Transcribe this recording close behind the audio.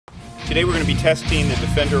Today we're going to be testing the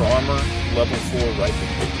Defender Armor Level 4 rifle.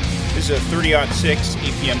 This is a 30-06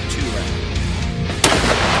 APM2 round.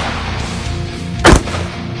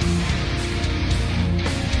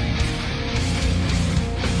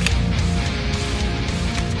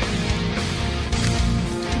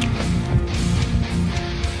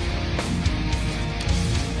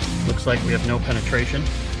 Looks like we have no penetration.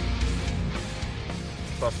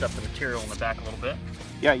 Bust up the material in the back a little bit.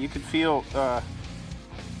 Yeah, you can feel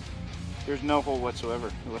there's no hole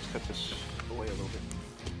whatsoever. Let's cut this away a little bit.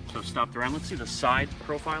 So stop the round. Let's see the side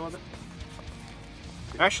profile of it.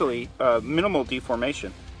 Actually, minimal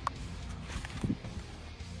deformation.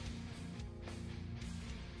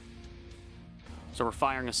 So we're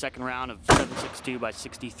firing a second round of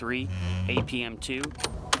 5.56x45 APM2.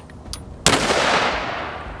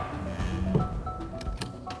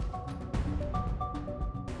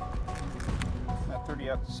 That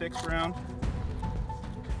 30-06 round.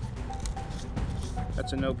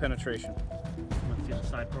 That's a no penetration. Let's see the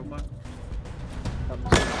side profile.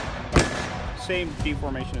 Same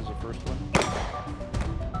deformation as the first one.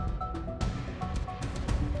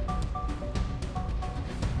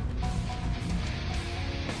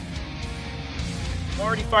 I've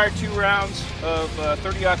already fired 2 rounds of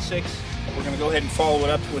 30-06. We're going to go ahead and follow it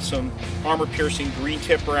up with some armor-piercing green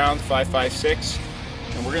tip round 5.56,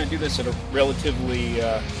 and we're going to do this at a relatively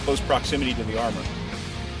close proximity to the armor.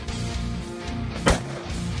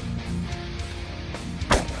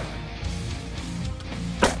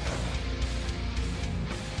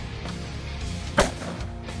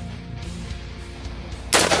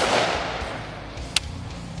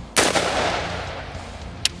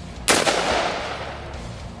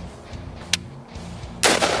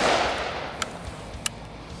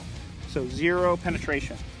 So 0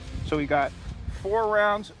 penetration. So we got 4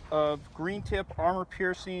 rounds of green tip armor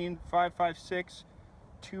piercing 5.56,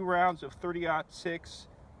 2 rounds of 30-06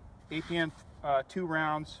 APM 2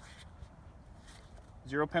 rounds,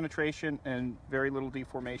 0 penetration and very little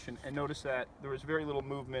deformation. And notice that there was very little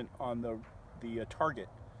movement on the target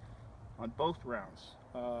on both rounds,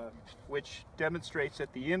 which demonstrates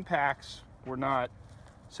that the impacts were not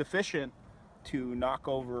sufficient to knock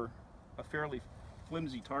over a fairly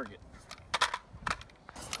flimsy target.